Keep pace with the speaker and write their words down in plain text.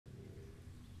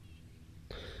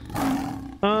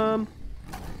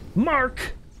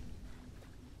Mark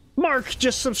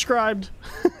just subscribed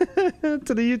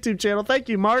to the YouTube channel. Thank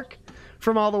you, Mark,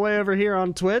 from all the way over here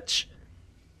on Twitch.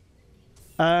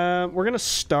 We're gonna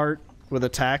start with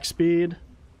attack speed,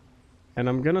 and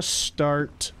I'm gonna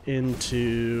start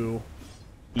into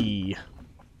E.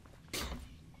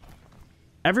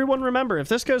 Everyone remember, if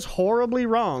this goes horribly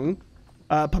wrong,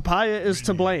 Papaya is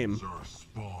to blame.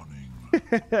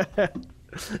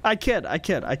 I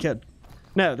kid.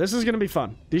 No, this is gonna be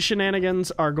fun. These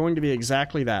shenanigans are going to be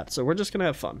exactly that, so we're just gonna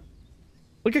have fun.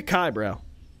 Look at Kai, bro.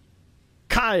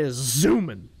 Kai is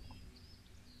zooming.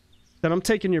 Then I'm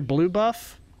taking your blue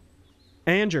buff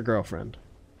and your girlfriend.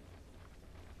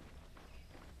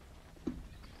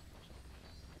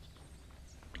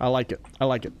 I like it. I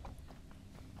like it.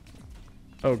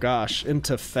 Oh gosh,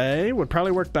 into Faye would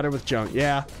probably work better with Junk.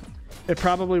 Yeah, it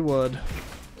probably would.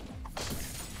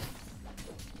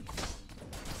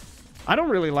 I don't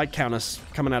really like Countess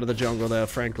coming out of the jungle though,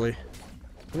 frankly.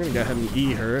 I'm gonna go ahead and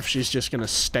E her if she's just gonna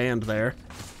stand there.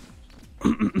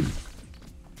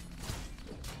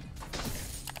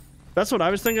 That's what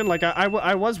I was thinking. Like,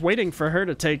 I was waiting for her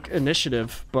to take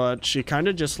initiative, but she kind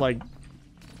of just, like,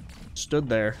 stood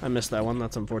there. I missed that one.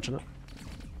 That's unfortunate.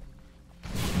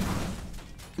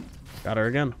 Got her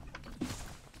again.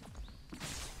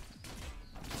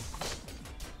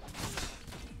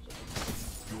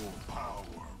 Your power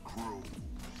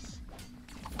grows.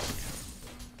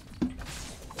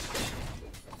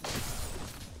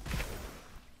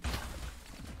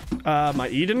 My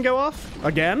E didn't go off?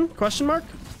 Again? Question mark?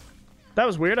 That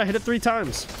was weird. I hit it 3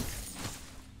 times.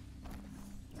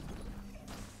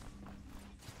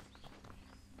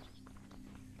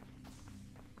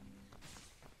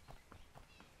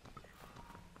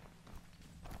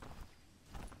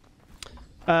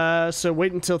 So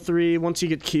wait until 3. Once you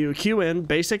get Q in,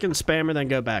 basic and spammer, then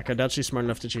go back. I doubt she's smart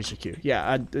enough to change the Q.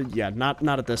 Yeah, yeah, not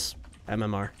at this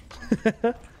MMR.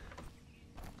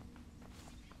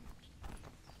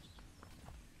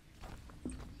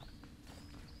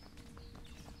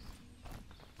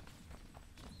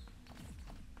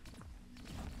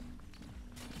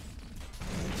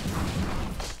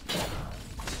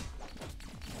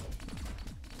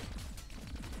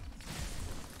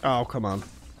 Oh, come on.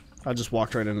 I just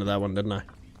walked right into that one, didn't I?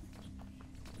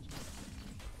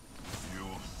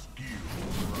 Your skill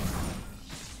rises.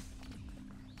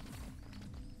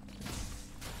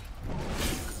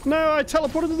 No, I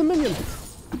teleported to the minion.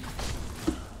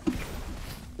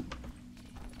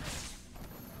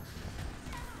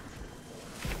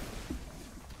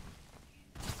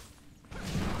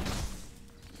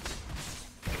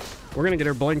 We're gonna get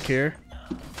her blink here.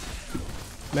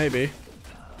 Maybe.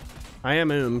 I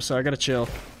am so I gotta chill.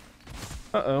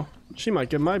 Uh-oh. She might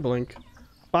get my blink.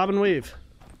 Bob and weave.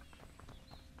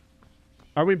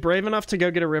 Are we brave enough to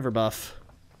go get a river buff?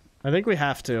 I think we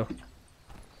have to.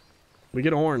 We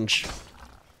get orange.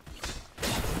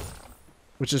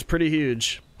 Which is pretty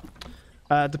huge.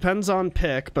 Depends on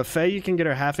pick, but Faye, you can get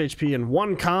her half HP in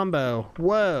 1 combo.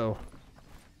 Whoa.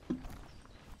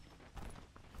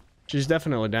 She's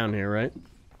definitely down here, right?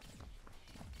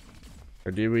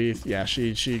 Or do we? Yeah,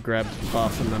 she grabbed the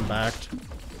buff and then backed.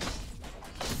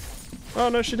 Oh,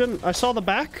 no, she didn't. I saw the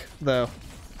back, though.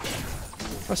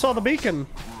 I saw the beacon.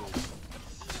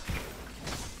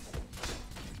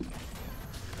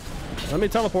 Let me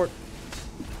teleport.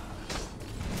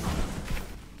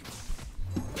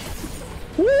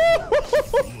 Woo!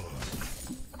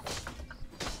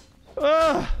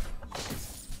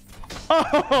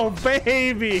 Oh,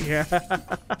 baby!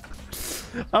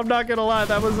 I'm not gonna lie,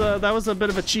 that was a bit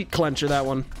of a cheek clencher, that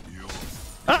one.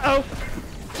 Uh-oh!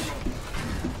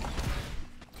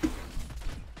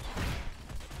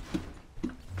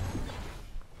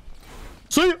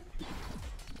 See ya!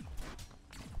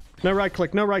 No right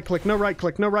click, no right click, no right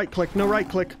click, no right click, no right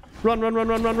click. Run, run, run,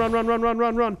 run, run, run, run, run, run,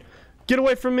 run, run. Get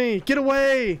away from me! Get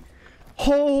away!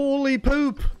 Holy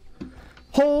poop!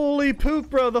 Holy poop,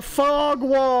 bro! The fog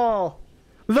wall!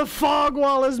 The fog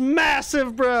wall is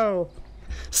massive, bro!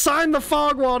 Sign the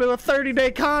fog wall to a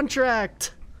 30-day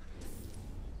contract!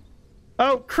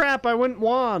 Oh, crap, I went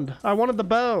wand. I wanted the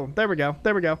bow. There we go,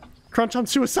 there we go. Crunch on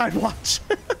suicide watch.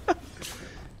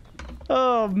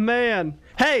 Oh, man.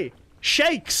 Hey,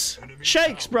 Shakes!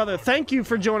 Shakes, brother, thank you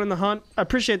for joining the hunt. I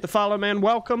appreciate the follow, man.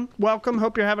 Welcome, welcome.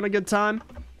 Hope you're having a good time.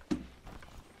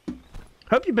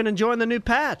 Hope you've been enjoying the new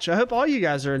patch. I hope all you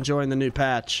guys are enjoying the new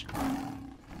patch.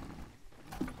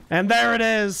 And there it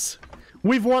is.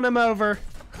 We've won him over.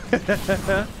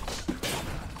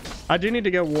 I do need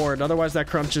to go ward, otherwise that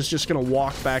crunch is just gonna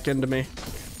walk back into me.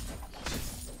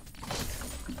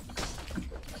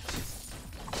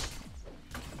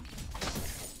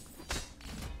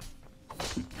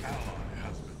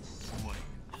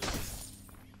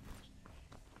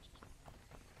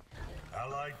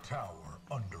 Allied tower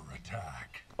under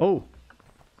attack. Oh.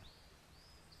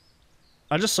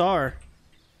 I just saw her.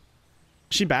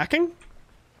 Is she backing?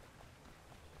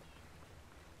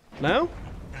 No?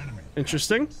 Enemy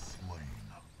Interesting. slain.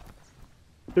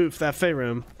 Oof, that Fey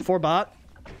room. 4 bot.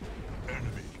 Enemy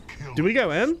killing Do we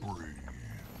go in? spree.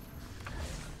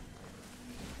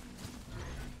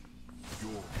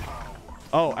 Your power.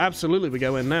 Oh, absolutely we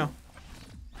go in now.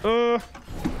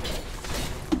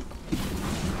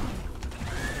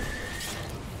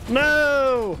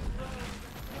 No!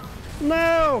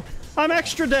 No! I'm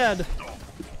extra dead!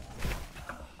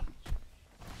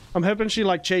 I'm hoping she,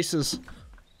 like, chases.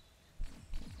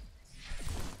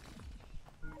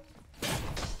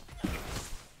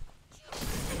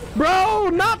 Bro,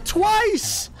 not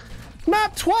twice!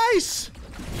 Not twice!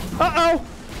 Uh-oh!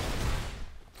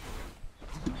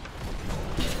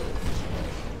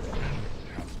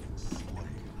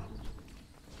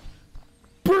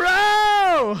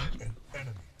 Bro! An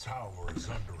enemy tower is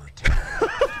under attack.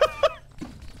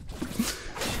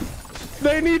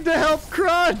 They need to help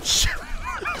Crunch!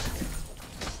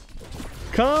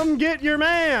 Come get your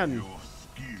man! Your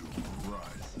skill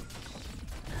rises.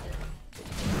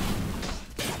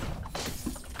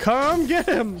 Come get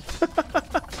him!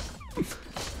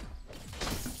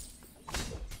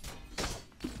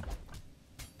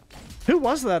 Who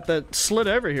was that slid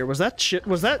over here? Was that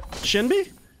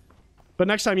Shinbi? But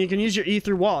next time you can use your E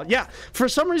through wall. Yeah, for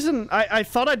some reason I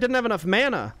thought I didn't have enough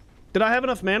mana. Did I have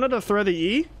enough mana to throw the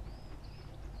E?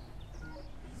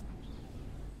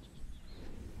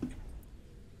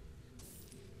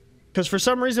 Because for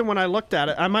some reason when I looked at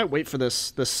it, I might wait for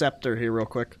this scepter here real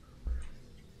quick.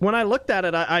 When I looked at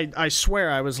it, I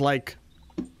swear I was like,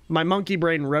 my monkey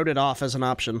brain wrote it off as an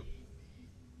option.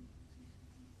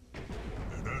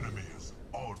 An enemy is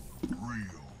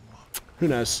unreal. Who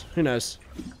knows? Who knows?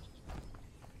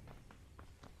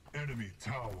 Enemy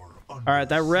tower under Alright,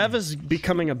 that Rev siege. is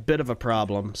becoming a bit of a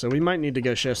problem, so we might need to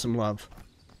go show some love.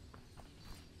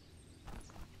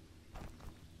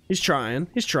 He's trying.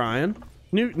 He's trying.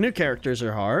 New characters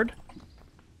are hard.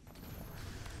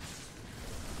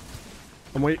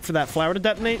 I'm waiting for that flower to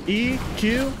detonate. E,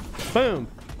 Q, boom.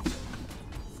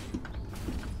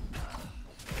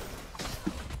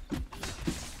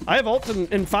 I have ult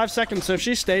in 5 seconds, so if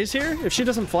she stays here, if she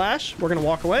doesn't flash, we're gonna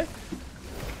walk away.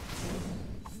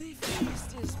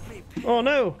 Oh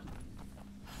no!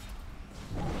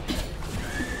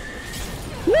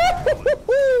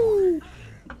 Woo-hoo-hoo-hoo!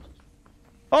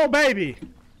 Oh baby!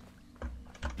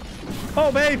 Oh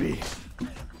baby!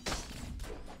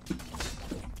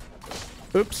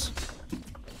 Oops.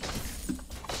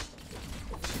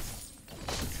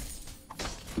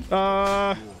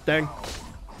 Dang.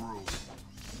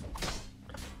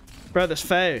 Bro, this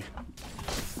Faye.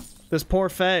 This poor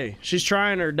Faye. She's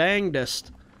trying her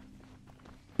dangdest.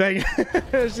 Dang.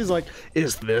 She's like,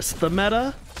 is this the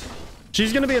meta?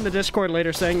 She's gonna be in the Discord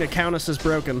later saying the Countess is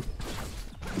broken.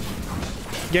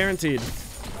 Guaranteed.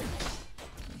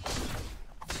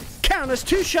 Countess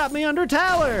two-shot me under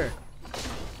tower!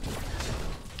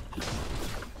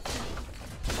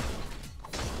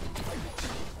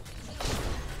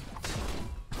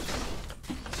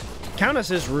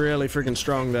 Countess is really freaking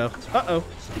strong, though. Uh-oh.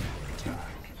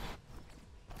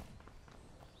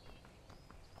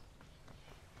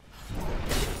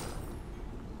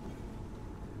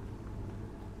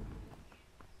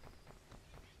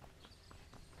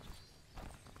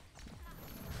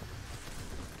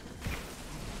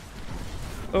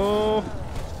 Oh.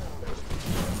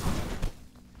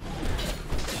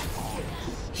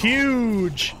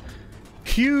 Huge.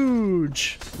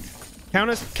 Huge.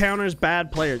 Countess counters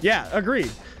bad players. Yeah, agreed.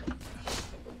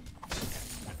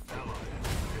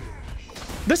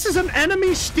 This is an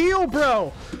enemy steal,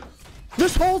 bro.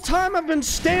 This whole time I've been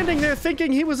standing there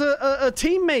thinking he was a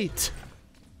teammate.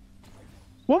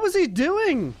 What was he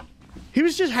doing? He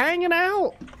was just hanging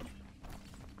out.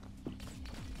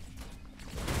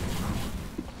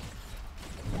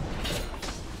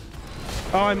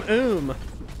 Oh, I'm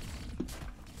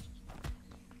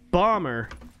Bomber.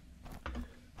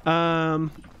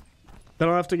 Then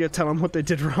I'll have to go tell them what they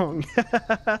did wrong.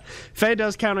 Faye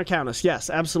does counter Countess. Yes,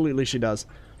 absolutely she does.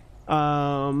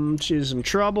 She's in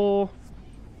trouble.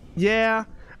 Yeah.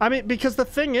 I mean, because the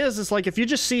thing is like if you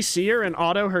just CC her and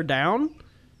auto her down,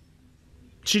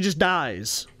 she just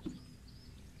dies.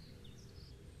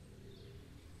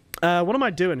 What am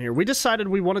I doing here? We decided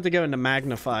we wanted to go into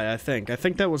Magnify, I think. I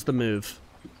think that was the move.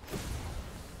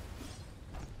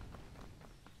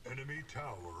 Enemy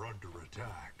tower under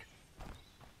attack.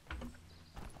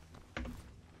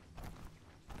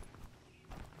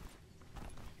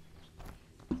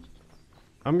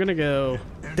 I'm gonna go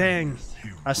Dang.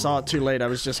 I saw it too late. I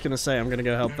was just gonna say I'm gonna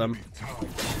go help them. Enemy tower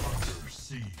under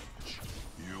siege.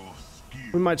 Your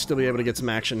skill We might still be able to get some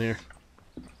action here.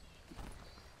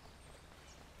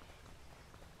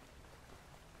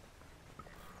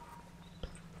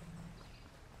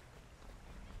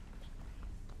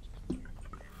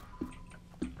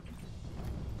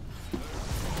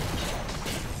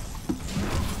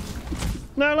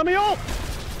 No, let me ult!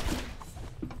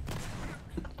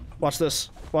 Watch this.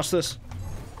 Watch this.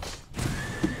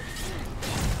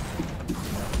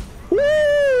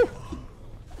 Woo!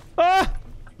 Ah!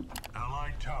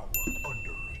 allied tower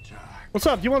under attack. What's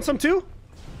up? You want some too?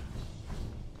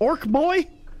 Orc boy?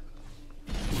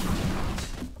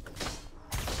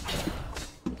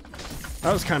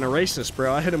 That was kind of racist,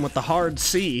 bro. I hit him with the hard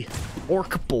C.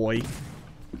 Orc boy.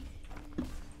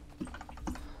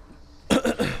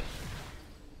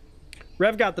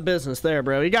 Rev got the business there,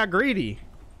 bro. He got greedy.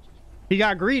 He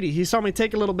got greedy. He saw me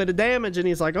take a little bit of damage, and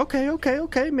he's like, okay, okay,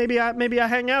 okay. Maybe I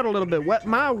hang out a little bit. Wet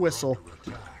my whistle.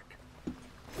 And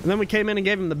then we came in and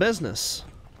gave him the business.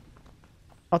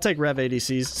 I'll take Rev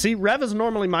ADCs. See, Rev is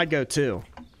normally my go-to.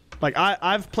 Like,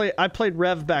 I played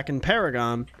Rev back in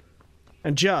Paragon,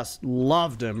 and just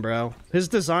loved him, bro. His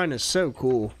design is so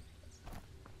cool.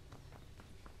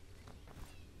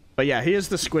 But yeah, he is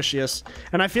the squishiest,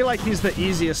 and I feel like he's the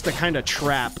easiest to kind of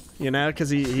trap, you know, because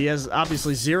he has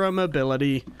obviously zero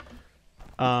mobility.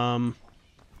 You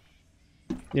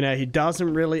know, he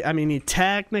doesn't really, I mean, he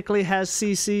technically has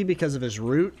CC because of his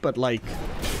root, but like,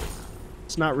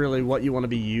 it's not really what you want to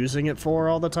be using it for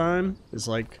all the time. It's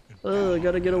like, oh, I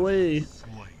gotta get away.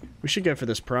 We should go for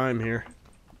this prime here.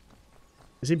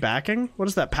 Is he backing? What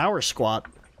is that power squat?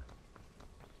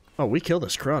 Oh, we kill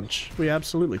this Crunch. We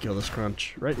absolutely kill this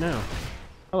Crunch right now.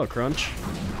 Hello, Crunch.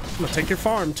 I'm gonna take your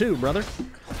farm too, brother.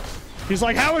 He's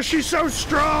like, how is she so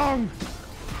strong?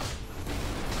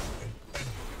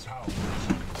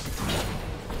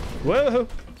 Whoa.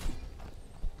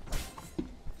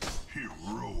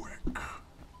 Heroic.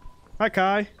 Hi,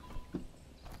 Kai.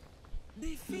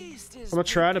 The feast is I'm gonna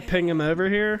try to ping him over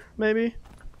here, maybe.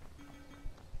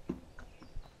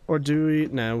 Or do we?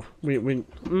 No,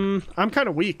 I'm kind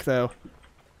of weak though.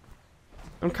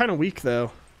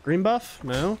 Green buff?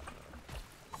 No.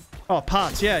 Oh,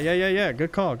 pots. Yeah.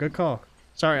 Good call. Good call.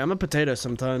 Sorry, I'm a potato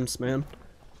sometimes, man.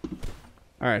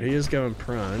 All right, he is going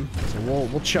prime, so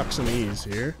we'll chuck some E's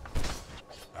here.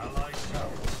 Allied tower.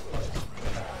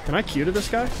 Can I Q to this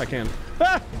guy? I can.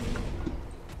 Ah!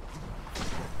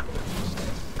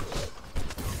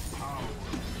 Power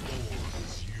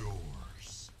is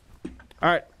yours.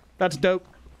 All right. That's dope.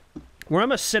 Where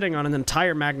am I sitting on an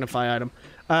entire magnify item?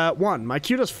 1. My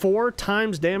Q does 4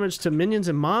 times damage to minions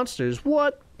and monsters.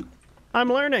 What?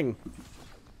 I'm learning.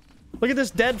 Look at this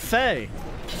dead Fae.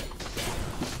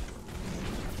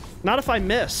 Not if I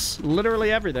miss.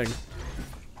 Literally everything.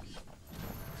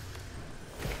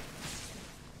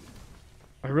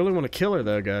 I really want to kill her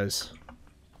though, guys.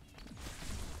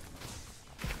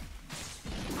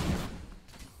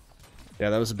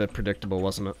 Yeah, that was a bit predictable,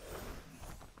 wasn't it?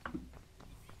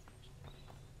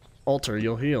 Alter,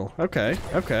 you'll heal. Okay.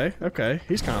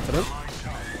 He's confident.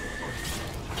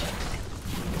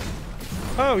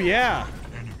 Oh, yeah.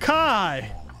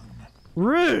 Kai!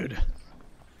 Rude!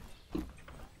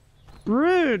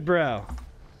 Rude, bro.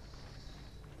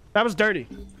 That was dirty.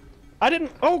 I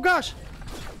didn't... Oh, gosh!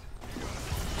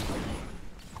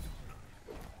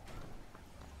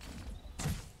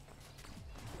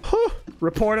 Whew.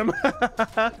 Report him.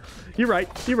 You're right.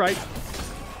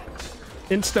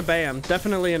 Insta-ban.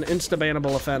 Definitely an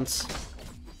insta-bannable offense.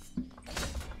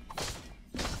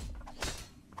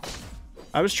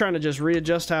 I was trying to just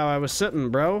readjust how I was sitting,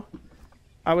 bro.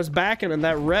 I was backing and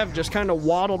that Rev just kind of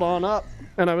waddled on up.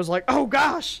 And I was like, oh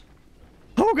gosh!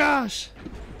 Oh gosh!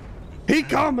 He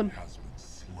coming!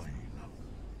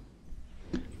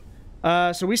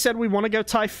 So we said we want to go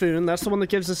Typhoon. That's the one that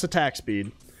gives us attack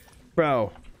speed.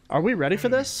 Bro, are we ready for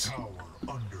this? Tower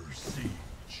under siege.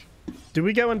 Do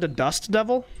we go into Dust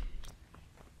Devil?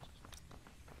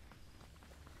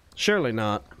 Surely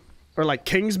not. Or like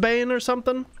Kingsbane or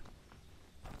something?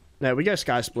 No, we go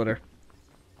Sky Splitter.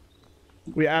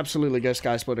 We absolutely go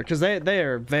Sky Splitter, because they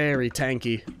are very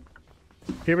tanky.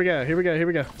 Here we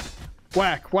go.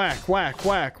 Whack, whack, whack,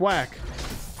 whack, whack.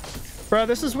 Bro,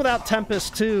 this is without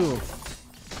Tempest too.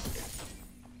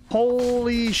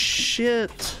 Holy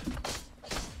shit.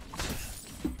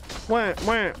 Whack,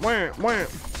 whack, whack, whack.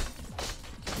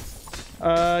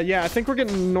 Yeah, I think we're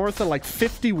getting north of like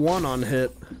 51 on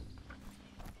hit.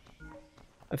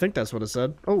 I think that's what it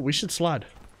said. Oh, we should slide.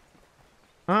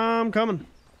 I'm coming.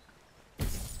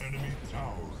 Enemy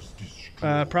towers destroyed.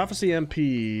 Prophecy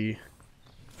MP.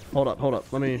 Hold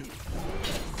up. Let me...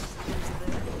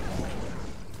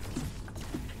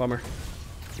 Bummer.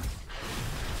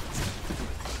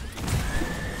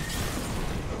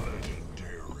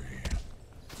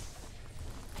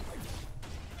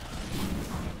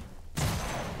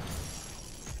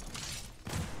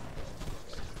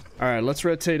 Alright, let's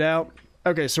rotate out.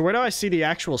 Okay, so where do I see the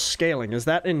actual scaling? Is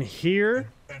that in here?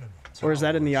 Or is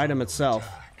that in the item itself?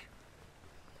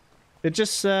 It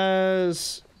just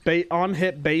says on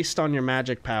hit based on your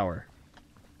magic power.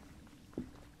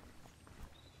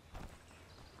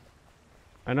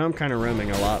 I know I'm kind of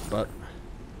roaming a lot, but...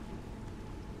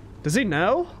 Does he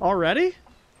know already?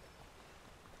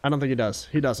 I don't think he does.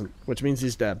 He doesn't, which means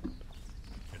he's dead.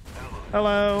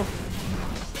 Hello.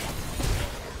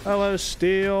 Hello,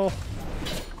 Steel.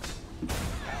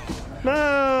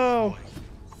 No!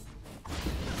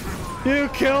 You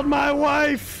killed my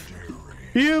wife!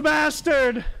 You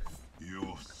bastard!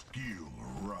 Your skill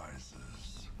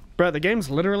rises. Bro, the game's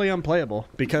literally unplayable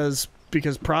because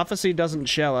prophecy doesn't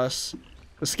show us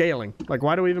the scaling. Like,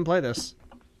 why do we even play this?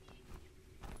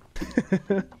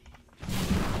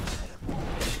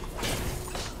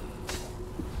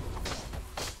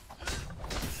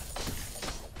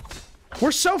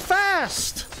 We're so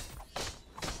fast!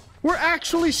 We're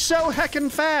actually so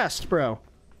heckin' fast, bro.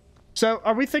 So,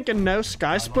 are we thinking no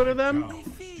Sky Splitter then? The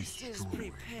feast is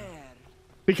prepared.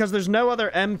 Because there's no other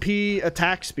MP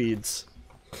attack speeds.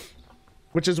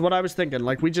 Which is what I was thinking.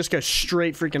 Like, we just go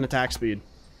straight freaking attack speed.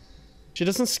 She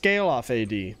doesn't scale off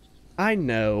AD. I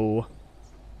know.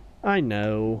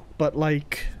 But,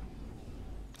 like...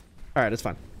 Alright, it's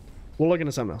fine. We'll look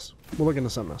into something else.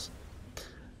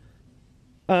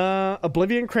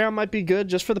 Oblivion Crown might be good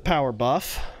just for the power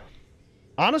buff.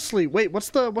 Honestly, wait, what's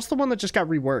the one that just got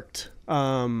reworked?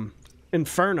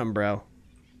 Infernum, bro.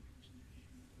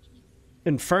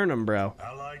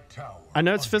 I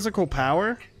know it's physical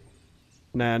power.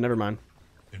 Nah, never mind.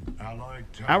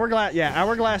 Hourglass, yeah,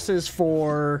 Hourglass is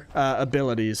for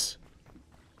abilities.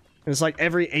 And it's like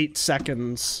every 8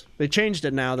 seconds. They changed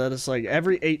it now that it's like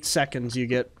every 8 seconds you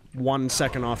get 1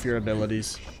 second off your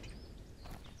abilities.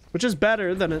 Which is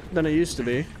better than it used to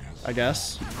be, I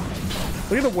guess.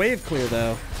 Look at the wave clear,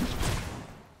 though.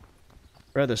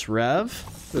 Bro, this rev,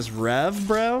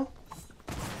 bro.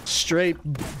 Straight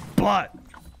butt.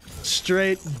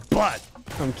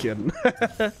 I'm kidding.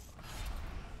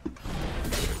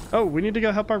 Oh, we need to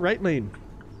go help our right lane.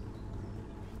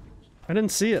 I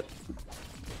didn't see it.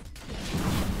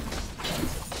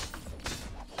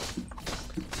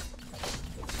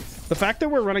 The fact that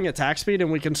we're running attack speed and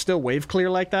we can still wave clear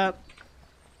like that,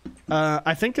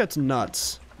 I think that's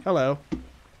nuts. Hello.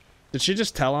 Did she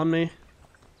just tell on me?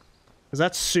 Because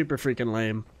that's super freaking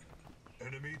lame.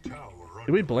 Did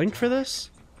we blink for this?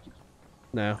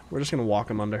 No, we're just going to walk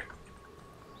him under.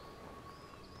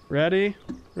 Ready?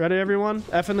 Ready, everyone?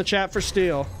 F in the chat for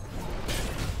Steel.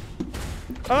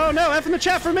 Oh, no, F in the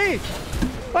chat for me!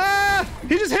 Ah!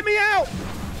 He just hit me out!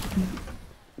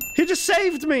 He just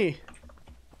saved me!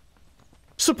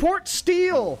 Support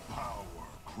Steel!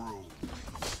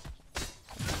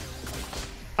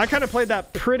 I kind of played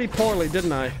that pretty poorly,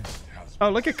 didn't I? Oh,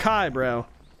 look at Kai, bro.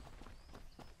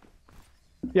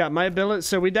 Yeah, my ability...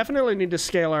 So we definitely need to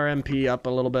scale our MP up a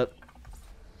little bit.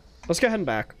 Let's go ahead and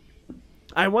back.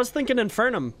 I was thinking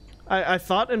Infernum. I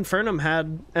thought Infernum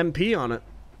had MP on it.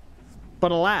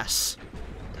 But alas,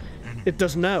 it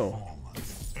does no.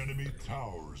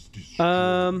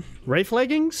 Wraith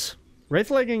Leggings? Wraith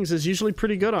Leggings is usually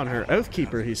pretty good on her.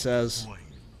 Oathkeeper, he says.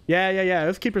 Yeah.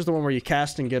 Oathkeeper's the one where you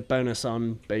cast and get bonus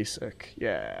on basic.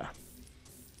 Yeah.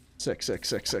 Sick.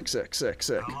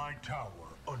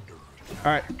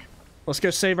 Alright. Let's go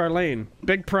save our lane.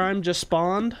 Big Prime just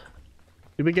spawned.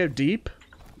 Did we go deep?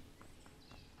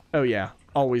 Oh yeah.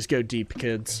 Always go deep,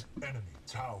 kids. Enemy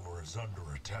tower is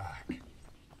under attack.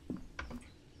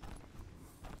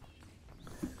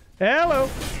 Hello!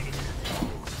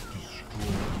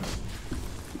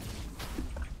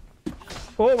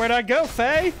 Oh, where'd I go,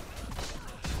 Faye?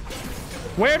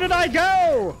 Where did I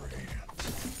go?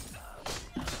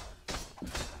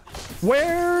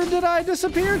 Where did I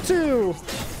disappear to?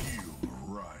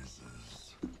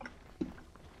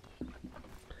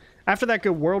 After that,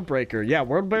 go World Breaker. Yeah,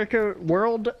 World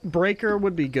Breaker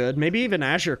would be good. Maybe even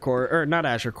Azure Core, or not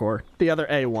Azure Core, the other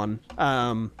A one.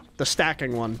 The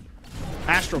stacking one.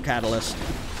 Astral Catalyst.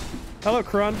 Hello,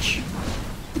 Crunch.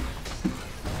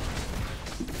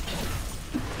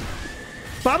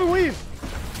 Bob and weave!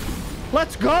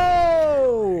 Let's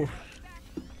go!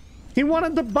 He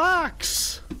wanted the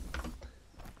box!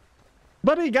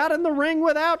 But he got in the ring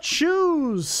without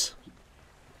shoes!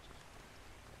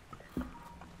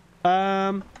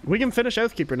 We can finish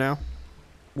Oathkeeper now.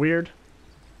 Weird.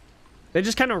 They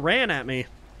just kind of ran at me.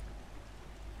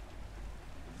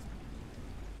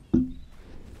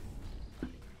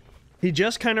 He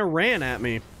just kind of ran at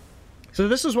me. So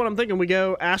this is what I'm thinking. We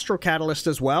go Astral Catalyst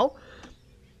as well.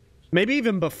 Maybe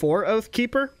even before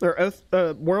Oathkeeper or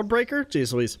World Breaker.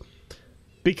 Jeez Louise.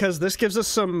 Because this gives us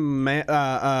some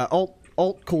ult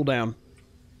cooldown.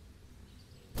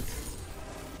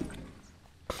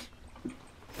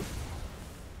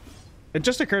 It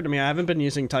just occurred to me I haven't been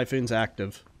using Typhoon's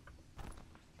active.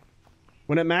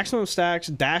 When at maximum stacks,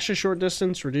 dash a short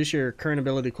distance, reduce your current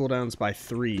ability cooldowns by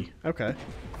 3. Okay.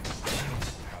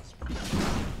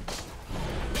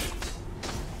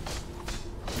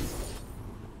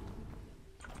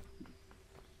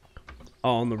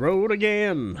 On the road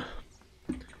again.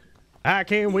 I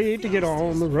can't wait to get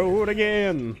on the road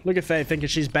again. Look at Faye thinking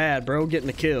she's bad, bro, getting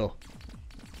a kill.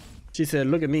 She said,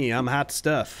 look at me, I'm hot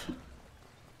stuff.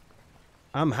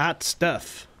 I'm hot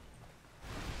stuff.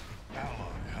 Ally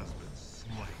has been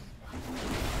slain.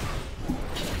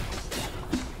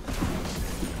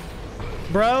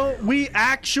 Bro, we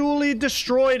actually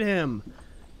destroyed him.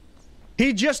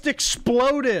 He just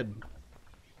exploded.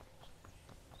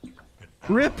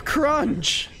 Rip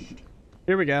Crunch.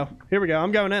 Here we go. Here we go.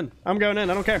 I'm going in. I'm going in.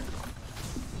 I don't care.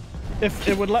 If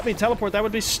it would let me teleport, that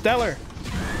would be stellar.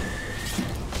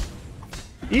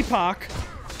 Epoch.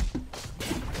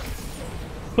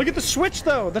 Look at the switch,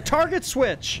 though. The target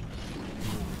switch.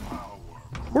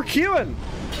 We're queuing.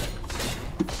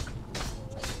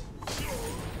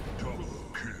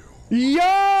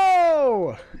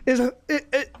 Yo!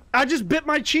 I just bit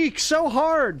my cheek so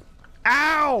hard.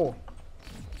 Ow!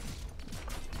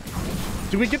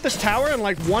 Do we get this tower in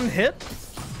like one hit?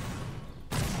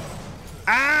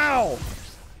 Ow!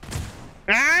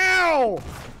 Ow!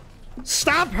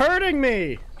 Stop hurting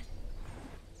me!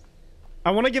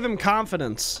 I want to give him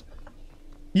confidence.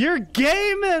 You're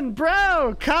gaming,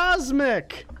 bro!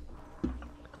 Cosmic!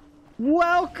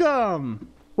 Welcome!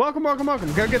 Welcome, welcome,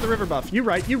 welcome. Go get the river buff. You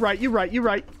right, you right, you right, you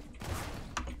right.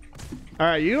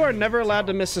 Alright, you are never allowed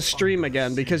to miss a stream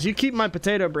again because you keep my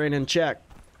potato brain in check.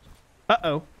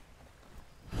 Uh-oh.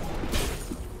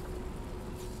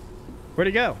 Where'd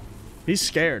he go? He's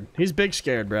scared. He's big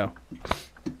scared, bro.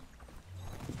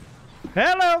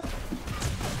 Hello!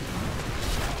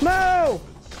 No!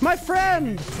 My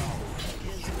friend!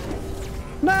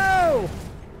 No!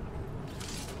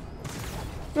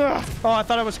 Ugh. Oh, I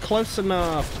thought I was close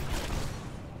enough.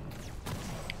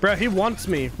 Bro, he wants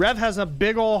me. Rev has a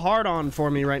big ol' hard-on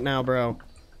for me right now, bro.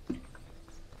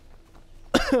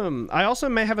 I also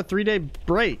may have a 3-day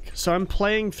break, so I'm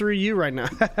playing through you right now.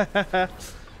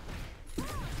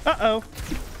 Uh-oh.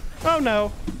 Oh,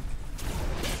 no.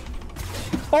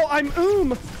 Oh, I'm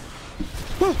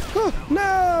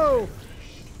No!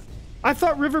 I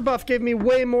thought river buff gave me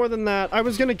way more than that. I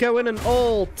was gonna go in and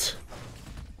ult.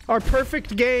 Our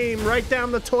perfect game right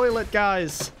down the toilet,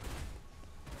 guys.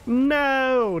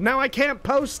 No! Now I can't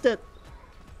post it.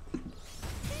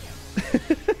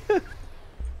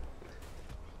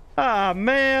 Ah,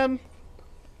 man.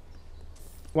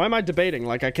 Why am I debating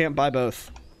like I can't buy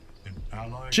both?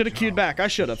 Should have queued back. I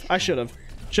should have. I should have.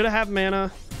 Should have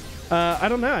mana. I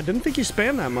don't know. I didn't think you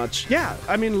spam that much. Yeah,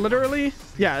 I mean, literally.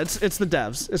 Yeah, it's the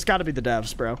devs. It's got to be the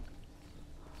devs, bro.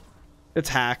 It's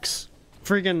hacks.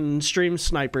 Friggin' stream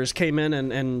snipers came in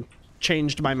and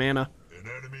changed my mana. An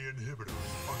enemy inhibitor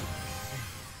under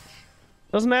siege.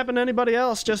 Doesn't happen to anybody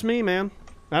else. Just me, man.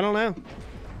 I don't know.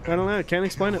 I don't know. Can't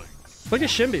explain it. Look at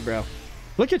Shinbi, bro.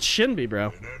 Look at Shinbi, bro.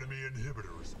 An enemy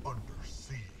inhibitor is under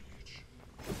siege.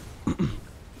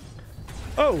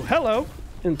 Oh, hello,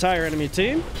 entire enemy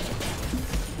team.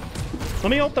 Let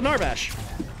me ult the Narbash.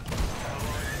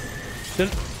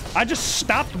 I just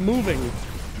stopped moving.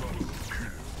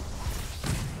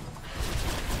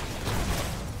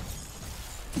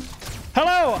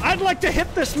 Hello, I'd like to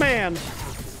hit this man.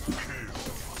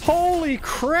 Holy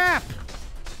crap.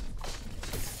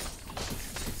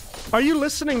 Are you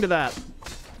listening to that?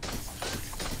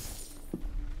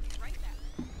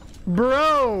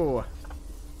 Bro.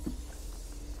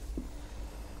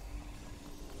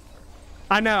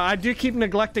 I know, I do keep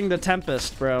neglecting the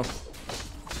Tempest, bro.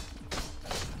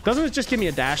 Doesn't it just give me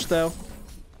a dash though?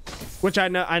 Which I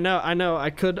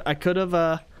could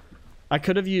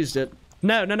have used it.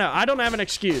 No, I don't have an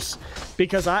excuse.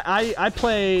 Because I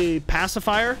play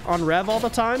Pacifier on Rev all the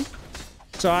time.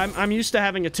 So I'm used to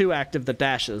having a 2 active that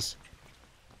dashes.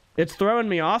 It's throwing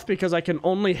me off because I can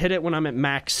only hit it when I'm at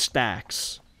max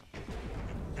stacks.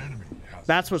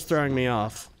 That's what's throwing me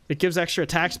off. It gives extra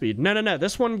attack speed. No.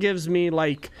 This one gives me,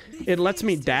 like, it lets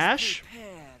me dash,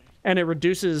 and it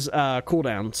reduces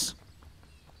cooldowns.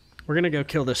 We're gonna go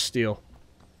kill this steel.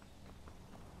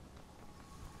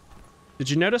 Did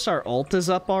you notice our ult is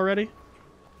up already?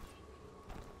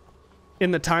 In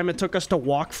the time it took us to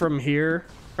walk from here,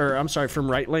 or I'm sorry, from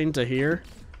right lane to here.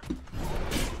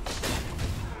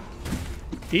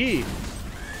 E.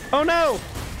 Oh no!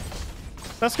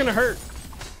 That's gonna hurt.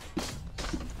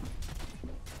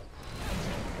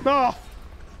 Oh!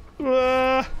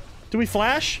 Do we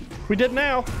flash? We did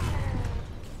now.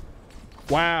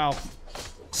 Wow.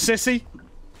 Sissy.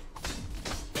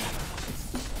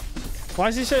 Why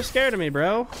is he so scared of me,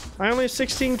 bro? I only have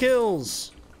 16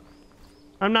 kills.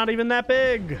 I'm not even that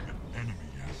big. Enemy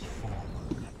has fallen.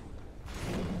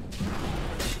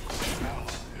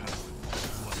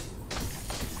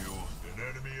 An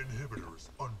enemy inhibitor is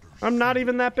under. I'm not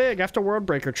even that big. After World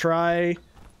Breaker, try...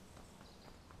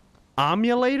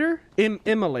 Emulator?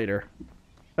 Immolator.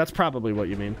 That's probably what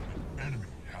you mean. Enemy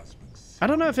has been I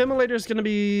don't know if Immolator is going to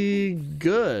be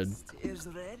good. Is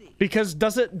ready. Because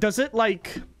does it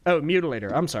like... Oh,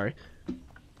 Mutilator. I'm sorry.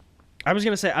 I was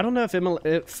going to say, I don't know if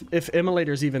Immolator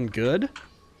is even good.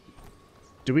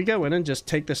 Do we go in and just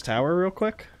take this tower real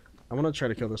quick? I want to try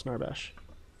to kill this Narbash.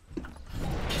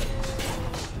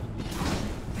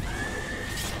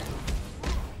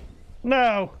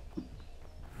 No!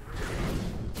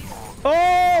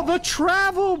 Oh, the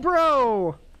travel,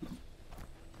 bro!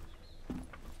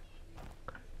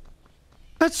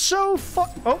 That's so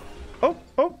Oh, oh,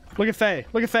 oh. Look at Faye.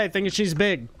 Look at Faye thinking she's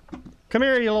big. Come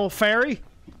here, you little fairy.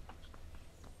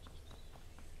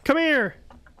 Come here.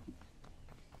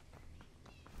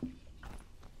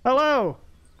 Hello.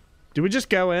 Do we just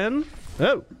go in?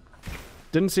 Oh.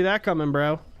 Didn't see that coming,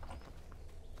 bro.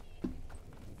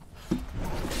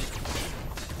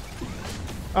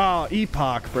 Oh,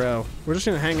 Epoch, bro. We're just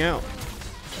gonna hang out.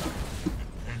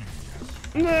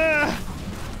 Nah.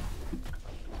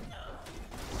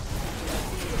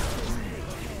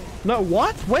 No,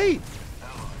 what? Wait!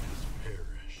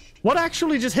 What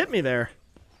actually just hit me there?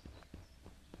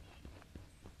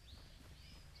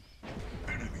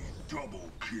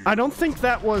 I don't think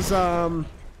that was,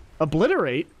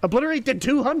 Obliterate. Obliterate did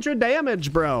 200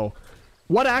 damage, bro.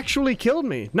 What actually killed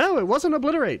me? No, it wasn't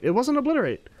Obliterate. It wasn't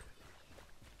Obliterate.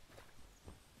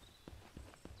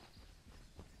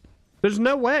 There's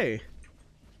no way.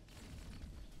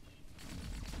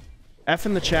 F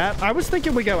in the chat. I was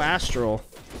thinking we go Astral.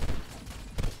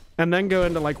 And then go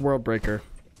into, like, World Breaker.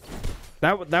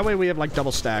 That way we have, like,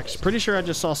 double stacks. Pretty sure I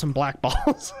just saw some black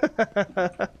balls.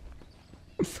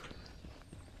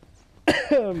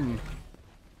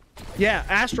 Yeah,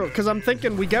 Astral, because I'm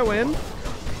thinking we go in.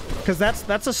 Because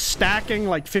that's a stacking,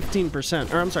 like,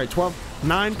 15%. Or, I'm sorry,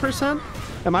 9%?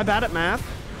 Am I bad at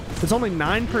math? It's only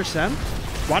 9%?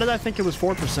 Why did I think it was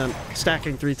 4%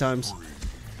 stacking 3 times?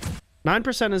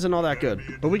 9% isn't all that good,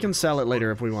 but we can sell it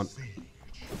later if we want.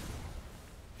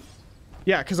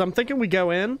 Yeah, because I'm thinking we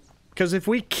go in, because if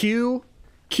we Q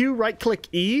right-click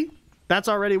E, that's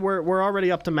already, we're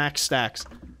already up to max stacks.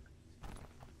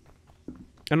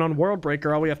 And on World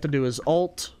Breaker, all we have to do is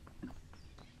ult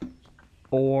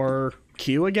or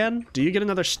Q again. Do you get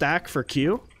another stack for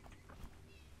Q?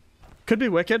 Could be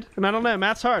wicked, and I don't know,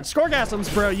 math's hard.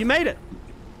 Scoregasms, bro, you made it.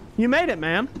 You made it,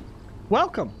 man.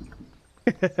 Welcome.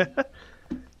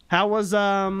 How was,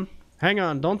 hang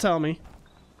on, don't tell me.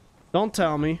 Don't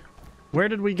tell me. Where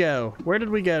did we go? Where did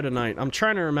we go tonight? I'm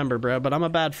trying to remember, bro, but I'm a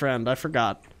bad friend. I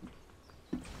forgot.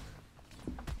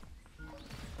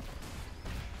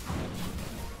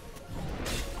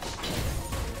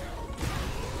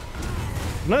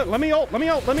 No, let me ult, let me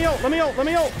ult, let me ult, let me ult, let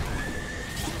me ult.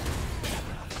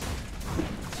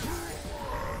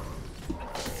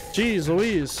 Jeez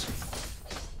Louise.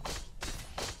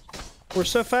 We're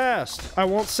so fast. I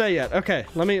won't say yet. Okay,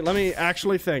 let me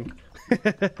actually think.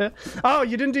 Oh,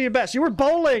 you didn't do your best. You were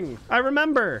bowling. I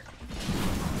remember.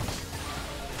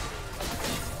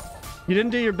 You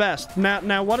didn't do your best.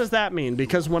 Now what does that mean?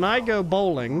 Because when I go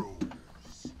bowling,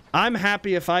 I'm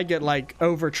happy if I get like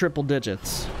over triple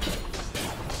digits.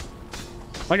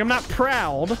 Like I'm not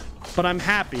proud, but I'm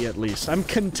happy at least. I'm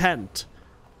content.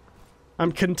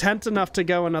 I'm content enough to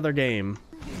go another game.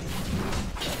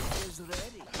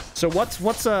 So what's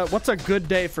a good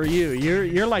day for you?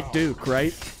 You're like Duke,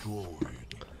 right?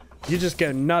 You just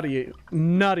go nutty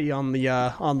on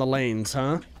the lanes,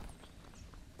 huh?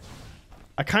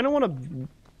 I kind of want to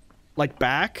like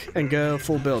back and go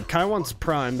full build. Kai wants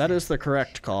prime. That is the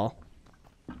correct call.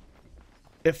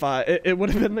 If it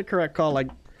would have been the correct call like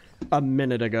a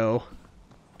minute ago.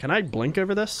 Can I blink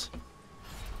over this?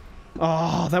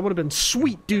 Oh, that would have been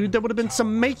sweet, dude. That would have been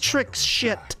some Matrix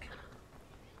shit.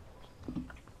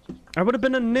 I would have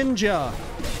been a ninja.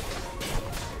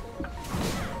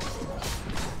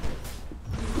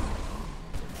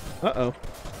 Uh-oh.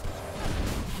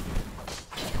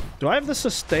 Do I have the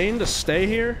sustain to stay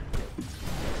here?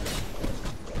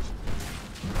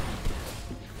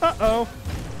 Uh-oh.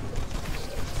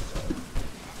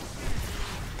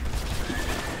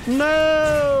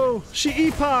 No! She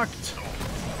epoch'd!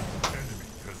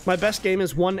 My best game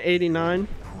is 189.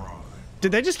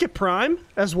 Did they just get prime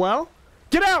as well?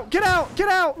 Get out! Get out! Get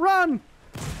out! Run!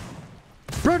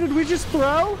 Bro, did we just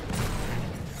throw?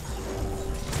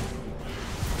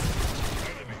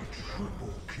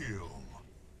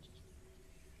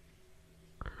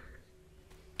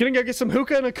 Gonna go get some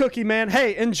hookah and a cookie, man.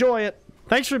 Hey, enjoy it.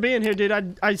 Thanks for being here, dude.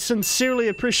 I sincerely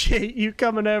appreciate you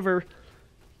coming over.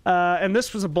 And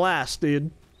this was a blast,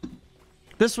 dude.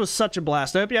 This was such a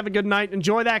blast. I hope you have a good night.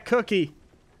 Enjoy that cookie.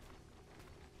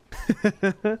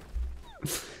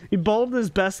 He bowled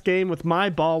his best game with my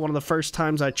ball one of the first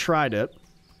times I tried it.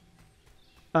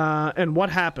 And what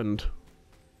happened?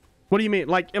 What do you mean?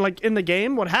 Like in the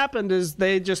game, what happened is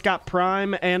they just got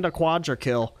prime and a quadra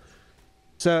kill.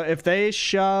 So if they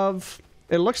shove...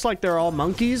 It looks like they're all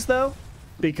monkeys, though,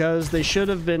 because they should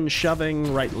have been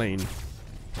shoving right lane.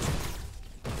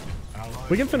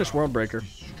 We can finish World Breaker.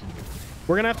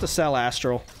 We're gonna have to sell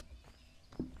Astral.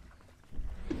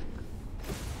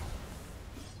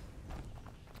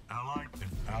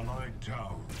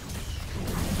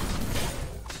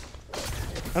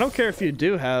 I don't care if you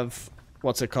do have...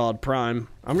 What's it called? Prime.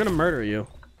 I'm gonna murder you.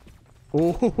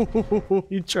 Oh,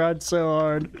 he tried so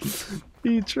hard.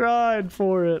 He tried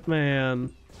for it,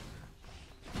 man.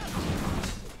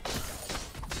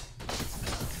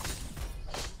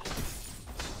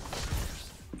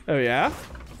 Oh, yeah?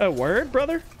 A word,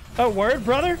 brother? A word,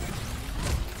 brother?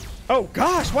 Oh,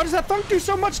 gosh, why does that thunk do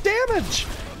so much damage?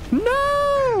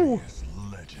 No!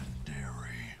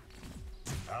 Legendary.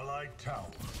 Allied tower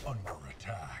under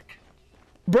attack.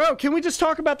 Bro, can we just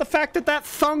talk about the fact that that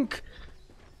thunk...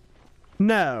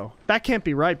 No, that can't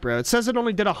be right, bro. It says it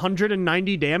only did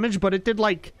 190 damage, but it did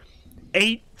like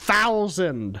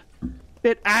 8,000.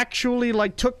 It actually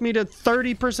like took me to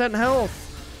 30% health.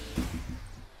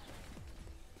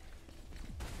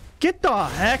 Get the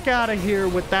heck out of here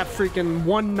with that freaking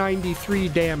 193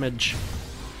 damage.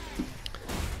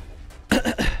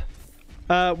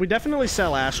 We definitely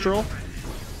sell Astral.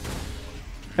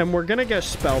 And we're gonna go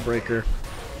Spellbreaker.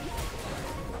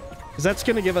 Because that's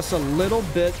going to give us a little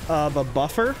bit of a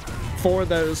buffer for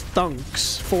those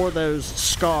thunks, for those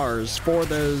scars, for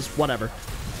those whatever.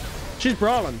 She's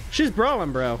brawling. She's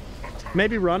brawling, bro.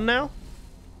 Maybe run now?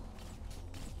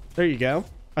 There you go.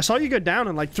 I saw you go down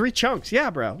in like 3 chunks. Yeah,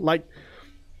 bro. Like,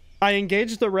 I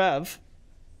engaged the Rev,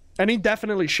 and he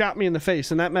definitely shot me in the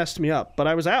face, and that messed me up. But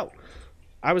I was out.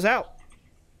 I was out.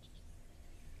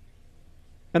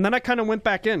 And then I kind of went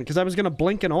back in, because I was going to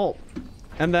blink and ult.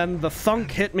 And then the thunk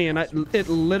hit me, and it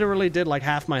literally did like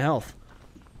half my health.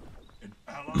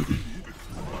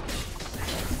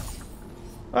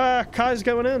 Kai's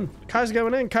going in. Kai's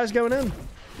going in. Kai's going in.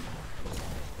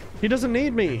 He doesn't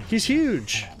need me. He's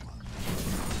huge.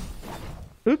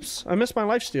 Oops, I missed my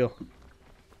lifesteal.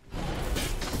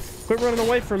 Quit running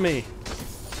away from me.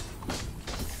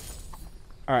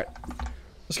 Alright.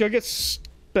 Let's go get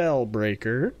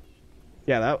Spellbreaker.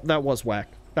 Yeah, that was whack.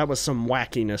 That was some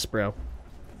wackiness, bro.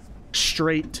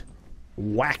 Straight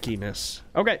wackiness.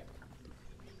 Okay.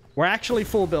 We're actually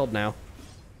full build now.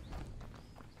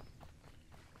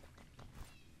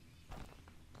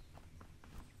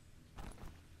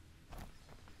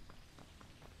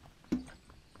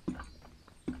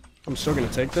 I'm still gonna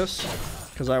take this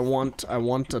because I want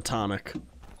a tonic.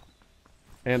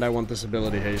 And I want this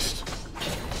ability haste.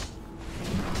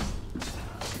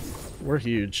 We're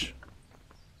huge.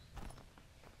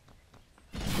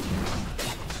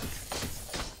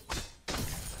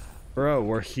 Bro,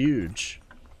 we're huge.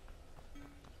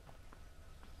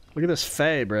 Look at this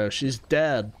Faye, bro. She's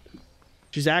dead.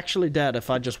 She's actually dead if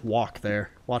I just walk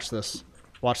there. Watch this.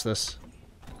 Watch this.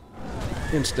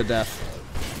 Insta-death.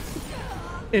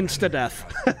 Insta-death.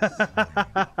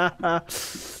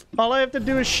 All I have to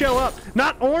do is show up.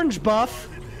 Not orange buff!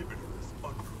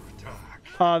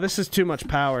 This is too much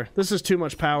power. This is too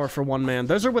much power for one man.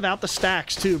 Those are without the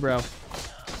stacks, too, bro.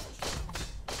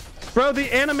 Bro,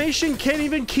 the animation can't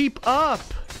even keep up.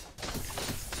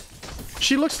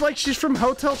 She looks like she's from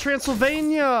Hotel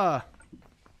Transylvania.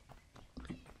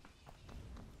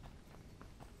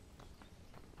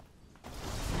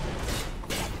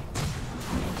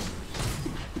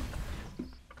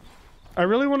 I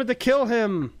really wanted to kill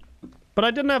him, but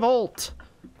I didn't have ult.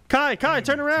 Kai,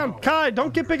 turn around. Kai,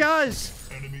 don't get big eyes.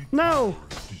 No.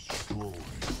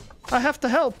 I have to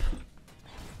help.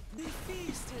 The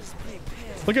feast is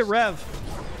prepared. Look at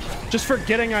Rev. Just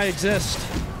forgetting I exist.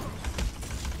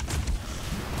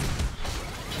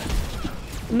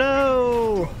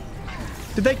 No!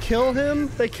 Did they kill him?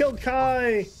 They killed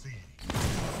Kai.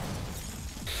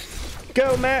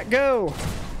 Go, Matt, go.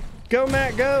 Go,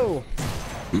 Matt, go.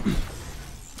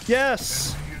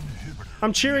 Yes.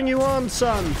 I'm cheering you on,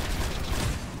 son.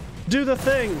 Do the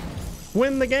thing.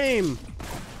 Win the game.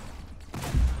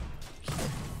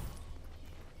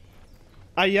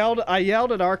 I yelled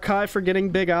at our Kai for getting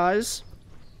big eyes.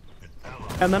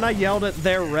 And then I yelled at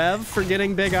their Rev for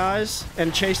getting big eyes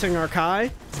and chasing our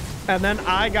Kai. And then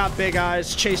I got big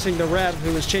eyes chasing the Rev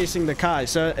who was chasing the Kai.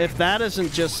 So if that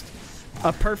isn't just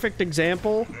a perfect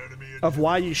example of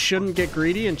why you shouldn't get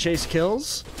greedy and chase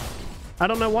kills, I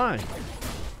don't know why.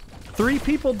 3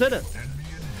 people did it.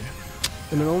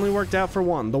 And it only worked out for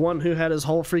one. The one who had his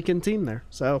whole freaking team there.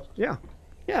 So, yeah.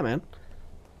 Yeah, man.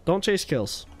 Don't chase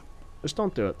kills. Just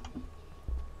don't do it.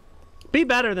 Be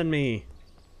better than me.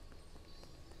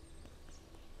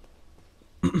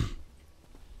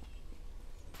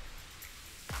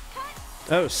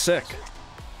 Oh, sick.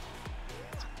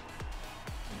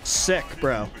 Sick,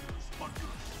 bro.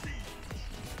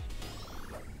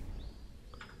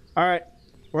 Alright.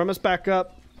 We're almost back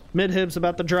up. Mid-hib's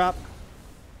about to drop.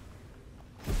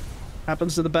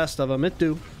 Happens to the best of them. It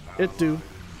do. It do.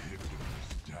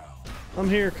 I'm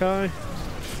here, Kai.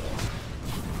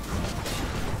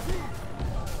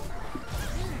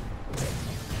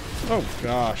 Oh,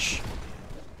 gosh.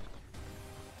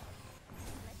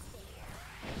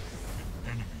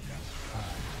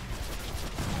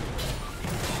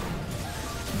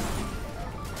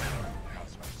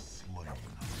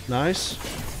 Nice.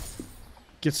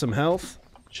 Get some health.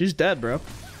 She's dead, bro.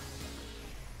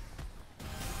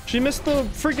 She missed the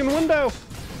freaking window.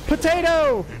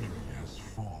 Potato!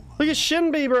 Look at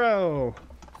Shinbi, bro.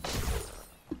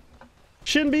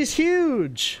 Shinbi's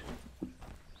huge.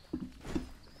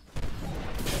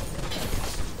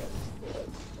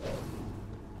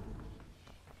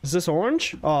 Is this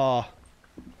orange? Aw.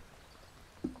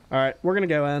 Alright, we're gonna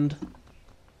go end.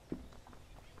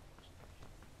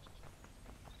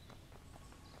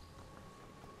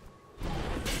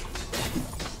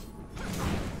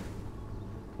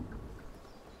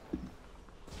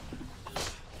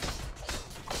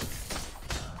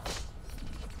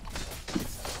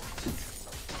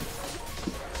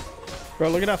 Bro,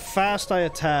 look at how fast I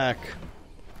attack.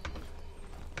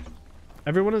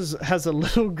 Everyone has a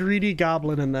little greedy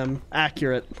goblin in them.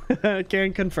 Accurate.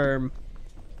 Can confirm.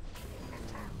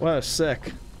 Wow,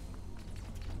 sick.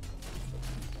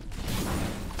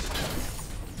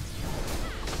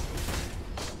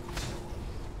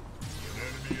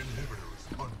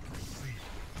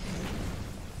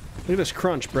 Look at this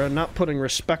crunch, bro. Not putting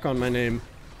respect on my name.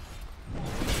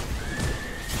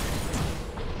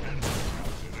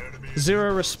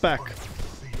 Zero respect.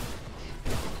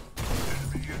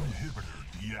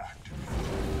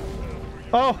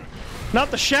 Oh, not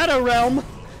the Shadow Realm.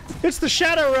 It's the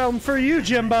Shadow Realm for you,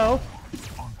 Jimbo.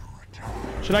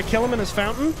 Should I kill him in his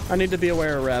fountain? I need to be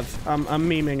aware of Rev. I'm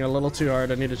memeing a little too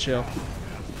hard. I need to chill.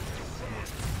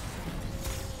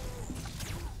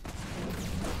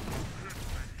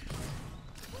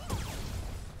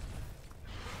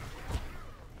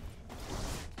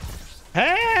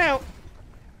 Help!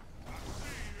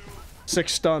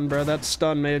 6 stun, bro. That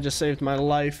stun may have just saved my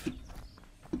life.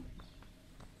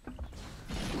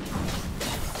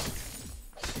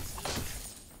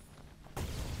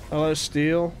 Hello,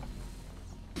 Steel.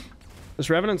 This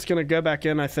Revenant's gonna go back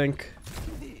in, I think.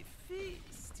 The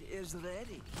feast is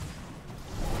ready.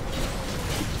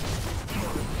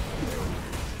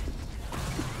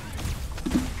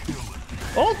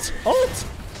 Ult! Ult!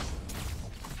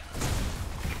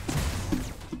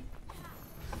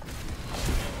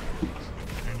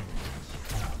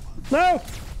 No!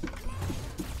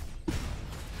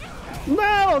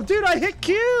 No! Dude, I hit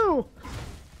Q!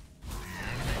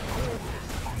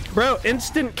 Bro,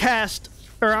 instant cast,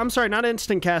 or I'm sorry, not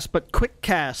instant cast, but quick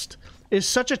cast is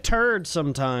such a turd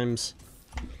sometimes.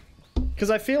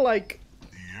 Because I feel like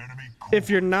if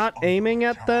you're not aiming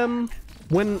at them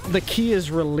when the key is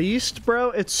released,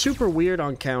 bro, it's super weird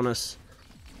on Countess.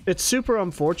 It's super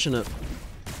unfortunate.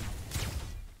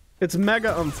 It's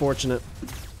mega unfortunate.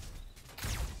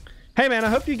 Hey man, I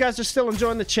hope you guys are still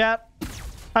enjoying the chat.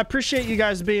 I appreciate you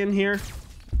guys being here.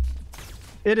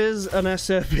 It is an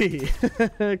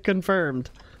SFP. Confirmed.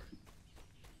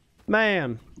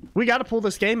 Man, we gotta pull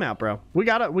this game out, bro. We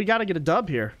gotta get a dub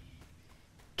here.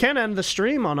 Can't end the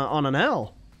stream on an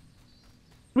L.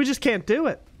 We just can't do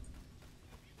it.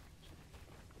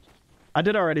 I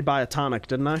did already buy a tonic,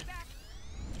 didn't I?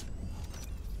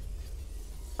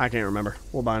 I can't remember.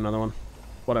 We'll buy another one.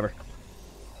 Whatever.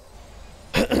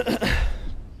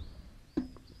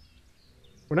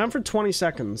 We're down for 20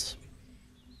 seconds.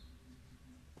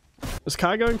 Is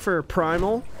Kai going for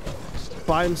primal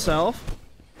by himself?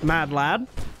 Mad lad.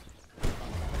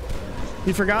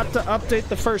 He forgot to update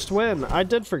the first win. I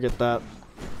did forget that.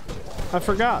 I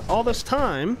forgot. All this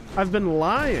time, I've been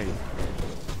lying.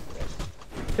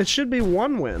 It should be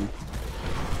 1 win.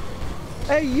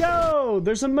 Hey, yo!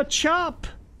 There's a Machop!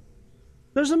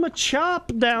 There's a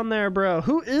Machop down there, bro.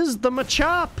 Who is the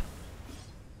Machop?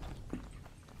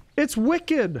 It's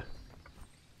Wicked.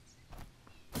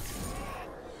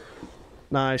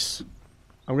 Nice.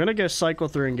 I'm gonna go cycle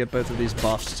through and get both of these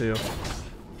buffs, too.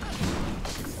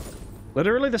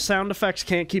 Literally, the sound effects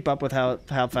can't keep up with how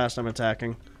fast I'm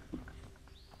attacking.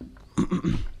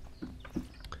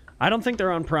 I don't think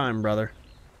they're on Prime, brother.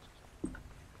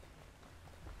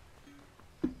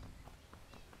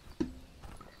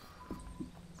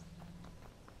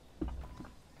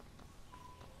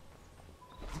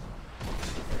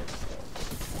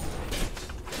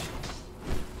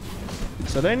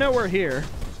 So they know we're here.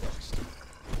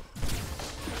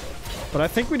 But I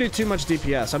think we do too much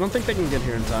DPS. I don't think they can get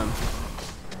here in time.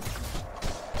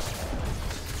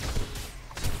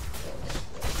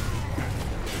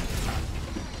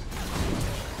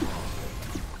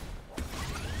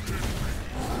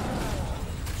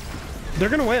 They're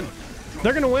gonna win.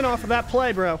 They're gonna win off of that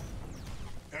play, bro.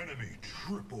 Enemy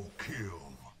triple kill.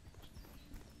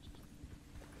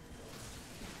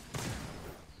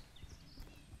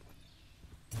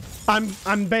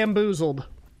 I'm bamboozled.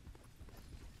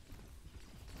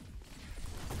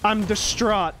 I'm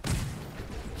distraught.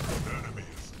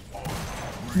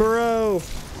 Bro.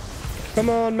 Come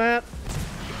on, Matt.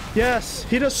 Yes,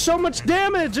 he does so much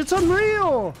damage. It's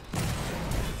unreal.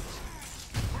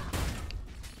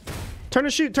 Turn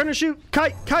and shoot, turn and shoot.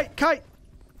 Kite, kite, kite.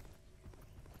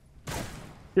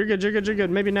 You're good, you're good, you're good.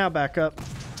 Maybe now back up.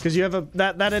 Because you have a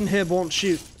that inhib won't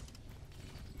shoot.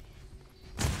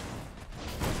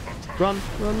 Run,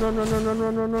 run, run, run, run, run,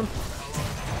 run, run, run.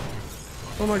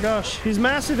 Oh my gosh, he's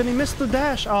massive and he missed the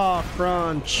dash. Oh,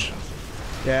 crunch.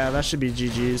 Yeah, that should be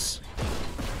GG's.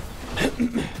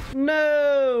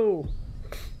 No!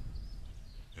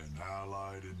 An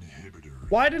allied inhibitor.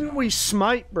 Why didn't we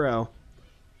smite, bro?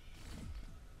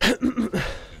 An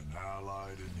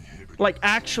allied inhibitor. Like,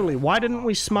 actually, why didn't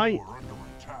we smite? We're under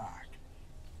attack.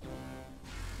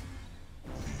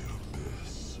 The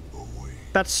abyss awaits.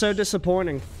 That's so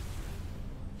disappointing.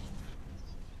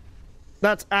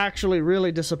 That's actually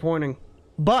really disappointing.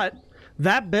 But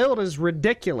that build is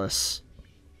ridiculous.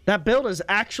 That build is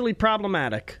actually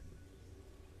problematic.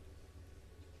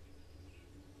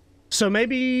 So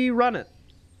maybe run it.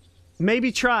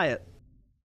 Maybe try it.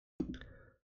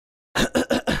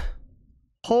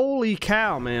 Holy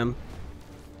cow, man.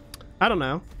 I don't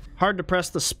know. Hard to press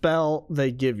the spell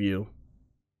they give you.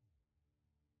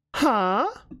 Huh?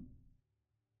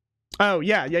 Oh,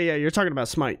 yeah. You're talking about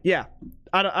Smite. Yeah.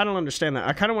 I don't understand that.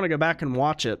 I kind of want to go back and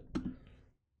watch it.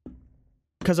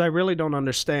 Because I really don't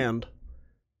understand.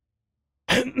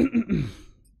 I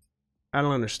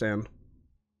don't understand.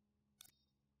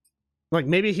 Like,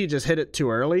 maybe he just hit it too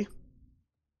early.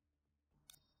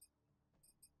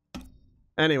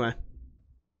 Anyway.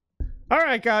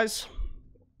 Alright, guys.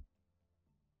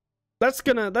 That's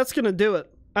gonna do it.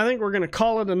 I think we're gonna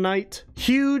call it a night.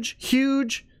 Huge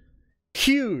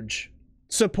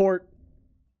support.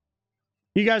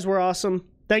 You guys were awesome.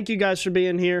 Thank you guys for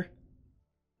being here.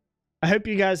 I hope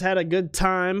you guys had a good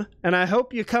time. And I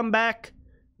hope you come back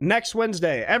next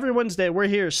Wednesday. Every Wednesday, we're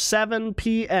here 7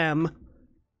 p.m.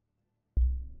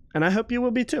 And I hope you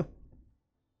will be too.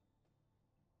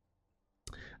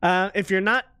 If you're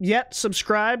not yet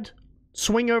subscribed,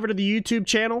 swing over to the YouTube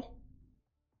channel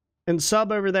and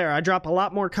sub over there. I drop a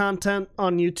lot more content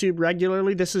on YouTube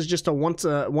regularly. This is just a once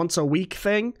a week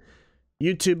thing.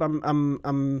 YouTube,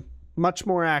 I'm much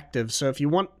more active. So if you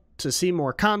want to see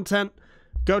more content,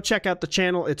 go check out the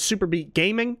channel. It's Superbeat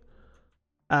Gaming.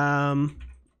 So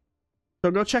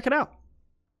go check it out.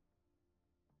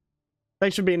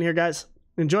 Thanks for being here, guys.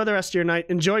 Enjoy the rest of your night.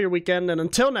 Enjoy your weekend. And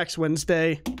until next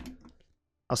Wednesday,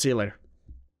 I'll see you later.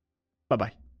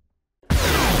 Bye-bye.